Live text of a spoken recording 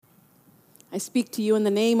I speak to you in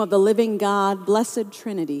the name of the living God, blessed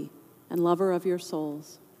Trinity, and lover of your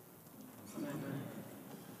souls. Amen.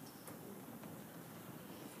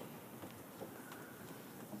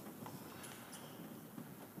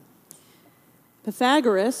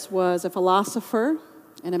 Pythagoras was a philosopher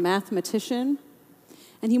and a mathematician,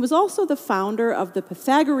 and he was also the founder of the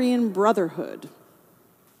Pythagorean Brotherhood,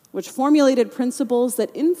 which formulated principles that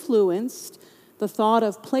influenced the thought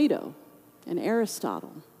of Plato and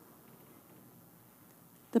Aristotle.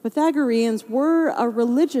 The Pythagoreans were a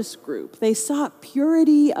religious group. They sought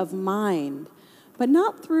purity of mind, but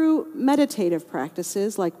not through meditative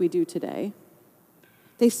practices like we do today.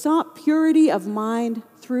 They sought purity of mind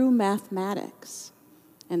through mathematics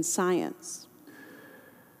and science.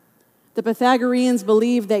 The Pythagoreans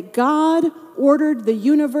believed that God ordered the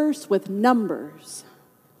universe with numbers.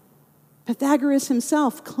 Pythagoras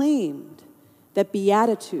himself claimed that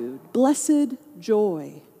beatitude, blessed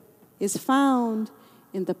joy, is found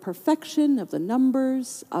in the perfection of the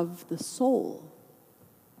numbers of the soul.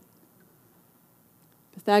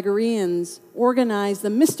 Pythagoreans organized the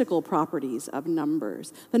mystical properties of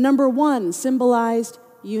numbers. The number 1 symbolized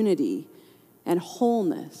unity and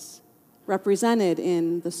wholeness, represented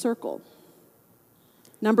in the circle.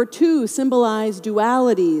 Number 2 symbolized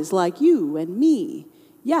dualities like you and me,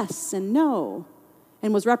 yes and no,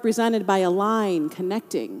 and was represented by a line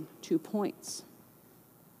connecting 2 points.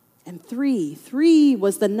 And 3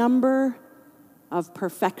 was the number of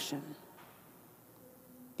perfection.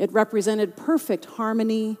 It represented perfect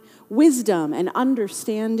harmony, wisdom, and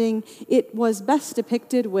understanding. It was best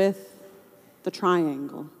depicted with the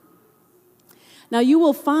triangle. Now you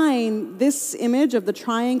will find this image of the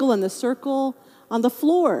triangle and the circle on the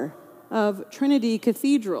floor of Trinity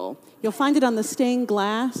Cathedral. You'll find it on the stained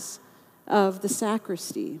glass of the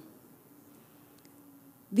sacristy.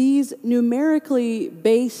 These numerically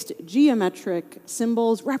based geometric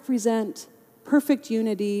symbols represent perfect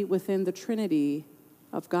unity within the Trinity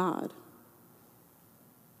of God.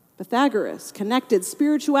 Pythagoras connected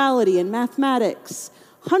spirituality and mathematics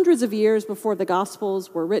hundreds of years before the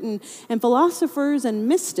Gospels were written, and philosophers and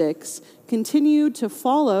mystics continued to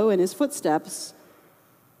follow in his footsteps,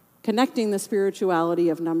 connecting the spirituality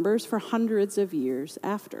of numbers for hundreds of years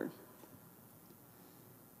after.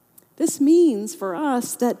 This means for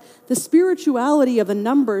us that the spirituality of the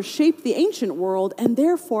numbers shaped the ancient world and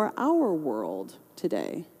therefore our world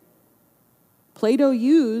today. Plato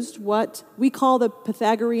used what we call the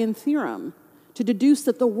Pythagorean theorem to deduce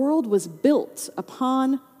that the world was built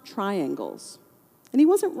upon triangles. And he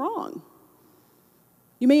wasn't wrong.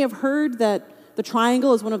 You may have heard that the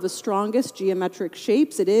triangle is one of the strongest geometric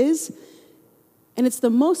shapes. It is. And it's the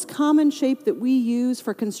most common shape that we use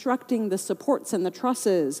for constructing the supports and the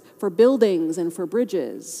trusses, for buildings and for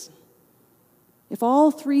bridges. If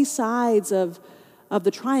all 3 sides of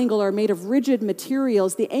the triangle are made of rigid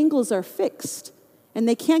materials, the angles are fixed, and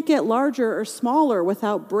they can't get larger or smaller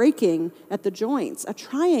without breaking at the joints. A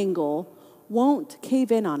triangle won't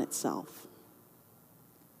cave in on itself.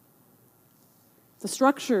 The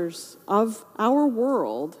structures of our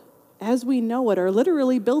world, as we know it, are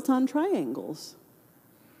literally built on triangles.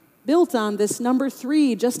 Built on this number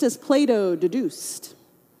 3, just as Plato deduced.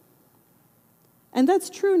 And that's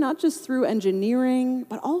true not just through engineering,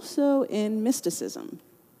 but also in mysticism.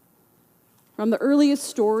 From the earliest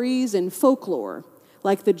stories in folklore,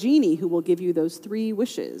 like the genie who will give you those 3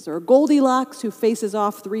 wishes, or Goldilocks who faces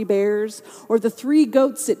off 3 bears, or the 3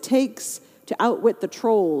 goats it takes to outwit the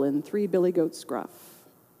troll in 3 Billy Goats Gruff.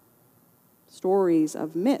 Stories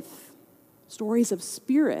of myth, stories of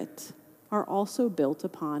spirit, are also built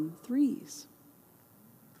upon 3s.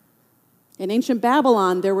 In ancient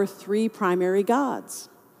Babylon, there were 3 primary gods.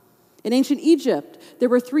 In ancient Egypt, there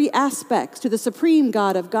were 3 aspects to the supreme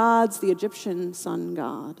God of gods, the Egyptian sun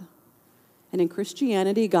god. And in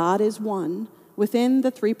Christianity, God is one within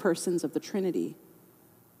the 3 persons of the Trinity.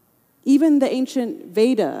 Even the ancient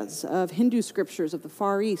Vedas of Hindu scriptures of the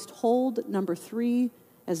Far East hold number 3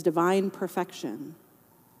 as divine perfection,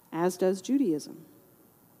 as does Judaism.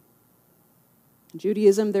 In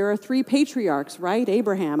Judaism, there are 3 patriarchs, right?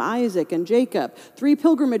 Abraham, Isaac, and Jacob, 3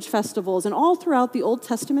 pilgrimage festivals, and all throughout the Old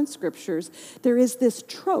Testament scriptures, there is this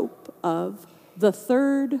trope of the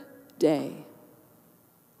 3rd day.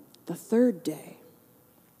 The 3rd day.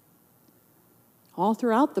 All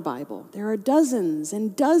throughout the Bible, there are dozens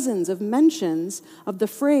and dozens of mentions of the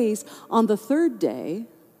phrase, on the 3rd day.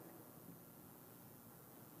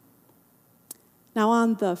 Now,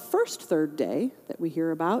 on the first 3rd day that we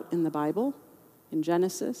hear about in the Bible, in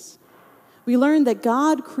Genesis, we learn that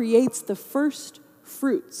God creates the first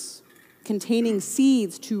fruits containing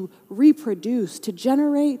seeds to reproduce, to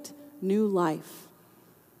generate new life.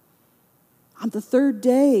 On the third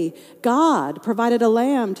day, God provided a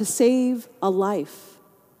lamb to save a life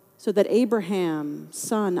so that Abraham's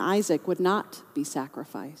son Isaac would not be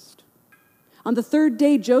sacrificed. On the third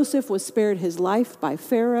day, Joseph was spared his life by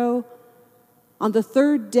Pharaoh. On the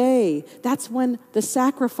third day, that's when the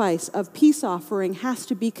sacrifice of peace offering has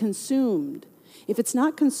to be consumed. If it's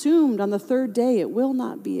not consumed on the third day, it will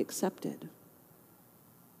not be accepted.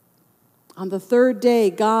 On the third day,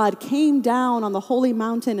 God came down on the holy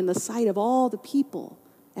mountain in the sight of all the people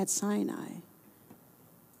at Sinai.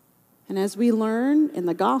 And as we learn in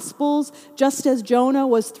the Gospels, just as Jonah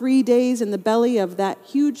was 3 days in the belly of that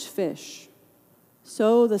huge fish,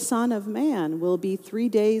 so the Son of Man will be 3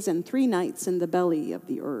 days and 3 nights in the belly of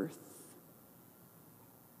the earth.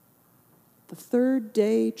 The third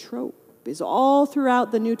day trope is all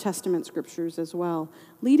throughout the New Testament scriptures as well,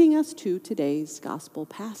 leading us to today's gospel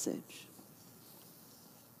passage.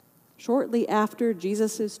 Shortly after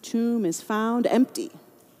Jesus' tomb is found empty,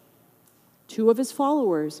 2 of his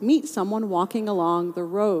followers meet someone walking along the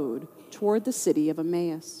road toward the city of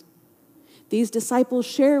Emmaus. These disciples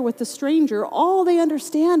share with the stranger all they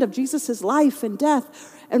understand of Jesus' life and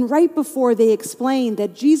death, and right before they explain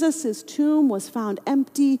that Jesus' tomb was found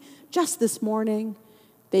empty just this morning,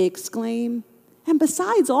 they exclaim, "And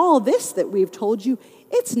besides all this that we've told you,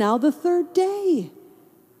 it's now the third day.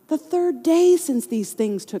 The third day since these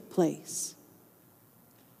things took place."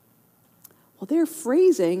 Well, their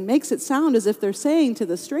phrasing makes it sound as if they're saying to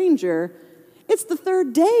the stranger, "It's the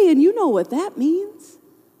third day, and you know what that means."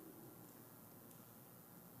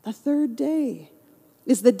 The third day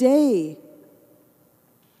is the day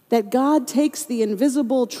that God takes the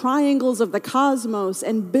invisible triangles of the cosmos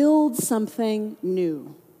and builds something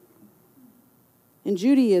new. In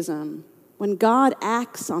Judaism, when God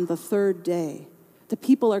acts on the third day, the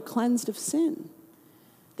people are cleansed of sin.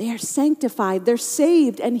 They are sanctified, they're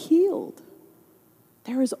saved and healed.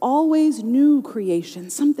 There is always new creation,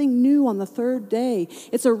 something new on the third day.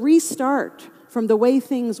 It's a restart from the way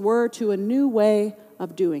things were to a new way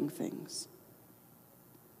of doing things.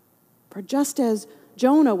 For just as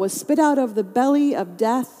Jonah was spit out of the belly of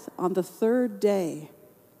death on the third day,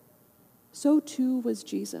 so too was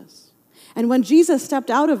Jesus. And when Jesus stepped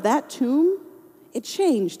out of that tomb, it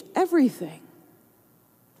changed everything.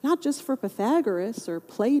 Not just for Pythagoras or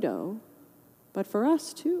Plato, but for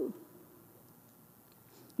us too.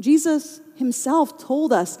 Jesus himself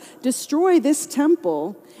told us, "Destroy this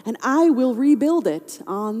temple, and I will rebuild it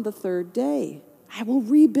on the third day. I will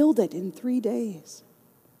rebuild it in 3 days."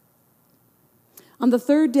 On the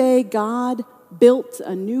third day, God built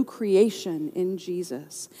a new creation in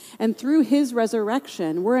Jesus. And through his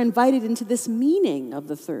resurrection, we're invited into this meaning of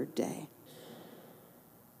the third day.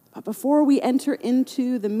 But before we enter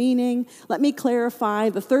into the meaning, let me clarify,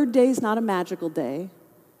 the third day is not a magical day.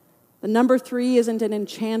 The number 3 isn't an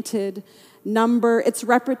enchanted number. Its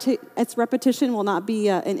repetition will not be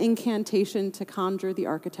an incantation to conjure the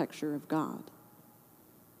architecture of God.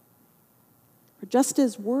 Just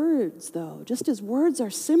as words are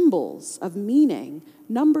symbols of meaning,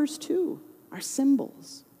 numbers too are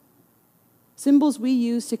symbols. Symbols we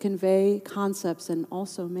use to convey concepts and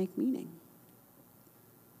also make meaning.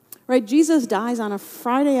 Right, Jesus dies on a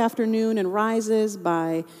Friday afternoon and rises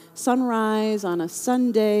by sunrise on a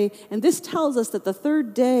Sunday. And this tells us that the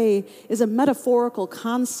third day is a metaphorical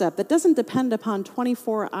concept that doesn't depend upon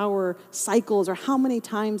 24-hour cycles or how many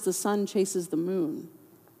times the sun chases the moon.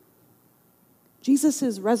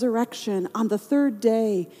 Jesus' resurrection on the third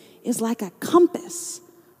day is like a compass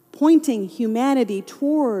pointing humanity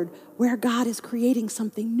toward where God is creating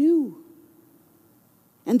something new.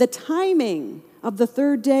 And the timing of the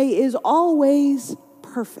third day is always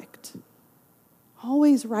perfect,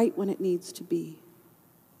 always right when it needs to be.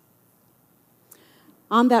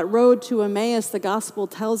 On that road to Emmaus, the gospel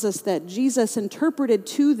tells us that Jesus interpreted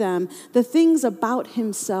to them the things about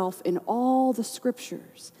himself in all the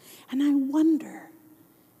scriptures. And I wonder,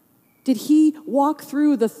 did he walk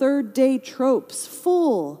through the third day tropes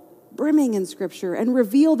full, brimming in scripture, and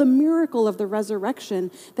reveal the miracle of the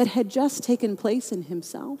resurrection that had just taken place in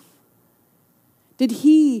himself? Did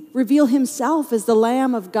he reveal himself as the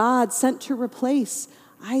Lamb of God sent to replace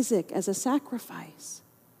Isaac as a sacrifice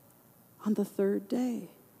on the third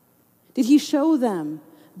day? Did he show them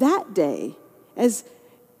that day as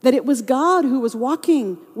that it was God who was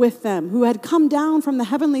walking with them, who had come down from the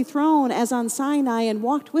heavenly throne as on Sinai and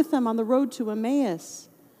walked with them on the road to Emmaus,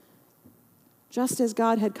 just as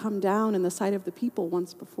God had come down in the sight of the people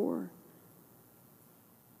once before?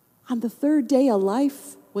 On the third day, a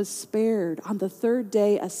life was spared. On the third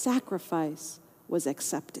day, a sacrifice was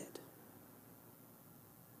accepted.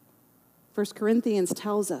 1 Corinthians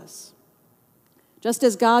tells us, just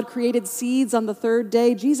as God created seeds on the third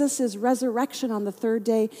day, Jesus' resurrection on the third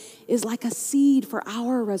day is like a seed for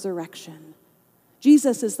our resurrection.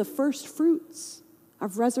 Jesus is the first fruits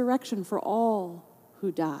of resurrection for all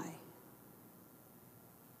who die.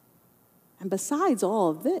 And besides all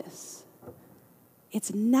of this,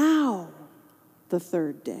 it's now the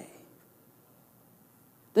third day.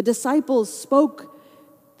 The disciples spoke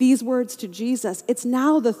these words to Jesus. It's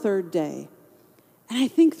now the third day. And I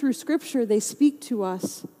think through Scripture, they speak to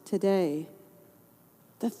us today.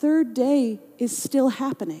 The third day is still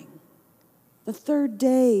happening. The third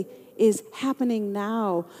day is happening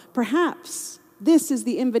now. Perhaps this is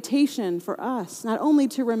the invitation for us, not only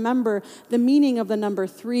to remember the meaning of the number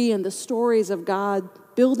 3 and the stories of God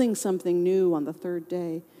building something new on the third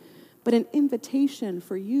day, but an invitation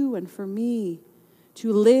for you and for me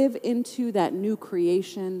to live into that new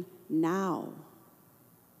creation now.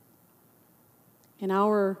 In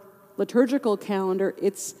our liturgical calendar,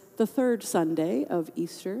 it's the third Sunday of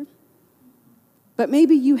Easter, but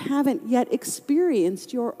maybe you haven't yet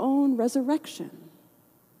experienced your own resurrection.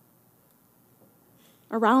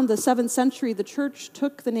 Around the 7th century, the church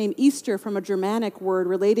took the name Easter from a Germanic word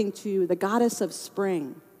relating to the goddess of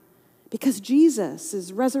spring. Because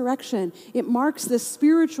Jesus' resurrection, it marks this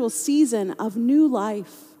spiritual season of new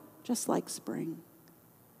life, just like spring.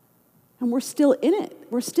 And we're still in it.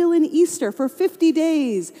 We're still in Easter for 50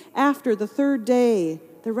 days after the third day,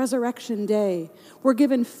 the resurrection day. We're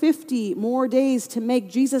given 50 more days to make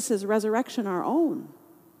Jesus' resurrection our own.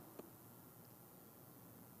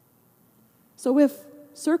 So if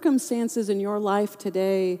circumstances in your life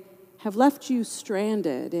today have left you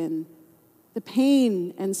stranded in the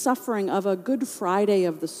pain and suffering of a Good Friday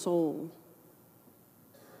of the soul,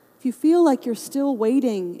 if you feel like you're still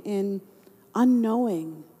waiting in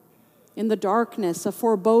unknowing, in the darkness, a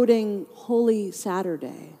foreboding Holy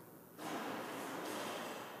Saturday,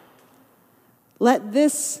 let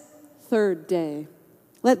this third day,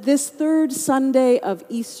 let this third Sunday of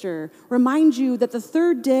Easter remind you that the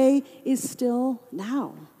third day is still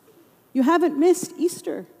now. You haven't missed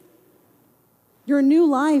Easter. Your new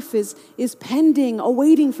life is pending,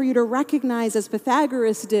 awaiting for you to recognize, as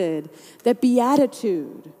Pythagoras did, that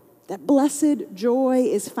beatitude, that blessed joy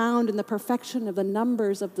is found in the perfection of the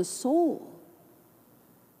numbers of the soul.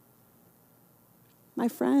 My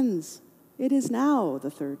friends, it is now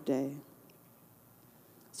the third day.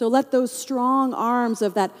 So let those strong arms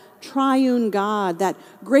of that Triune God, that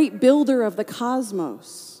great builder of the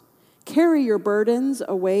cosmos, carry your burdens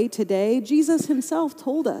away today. Jesus himself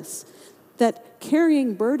told us that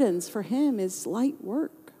carrying burdens for him is light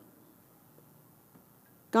work.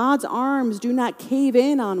 God's arms do not cave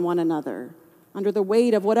in on one another under the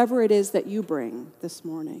weight of whatever it is that you bring this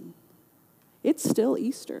morning. It's still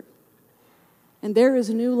Easter. And there is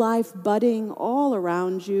new life budding all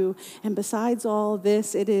around you. And besides all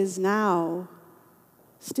this, it is now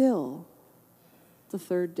still the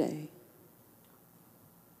third day.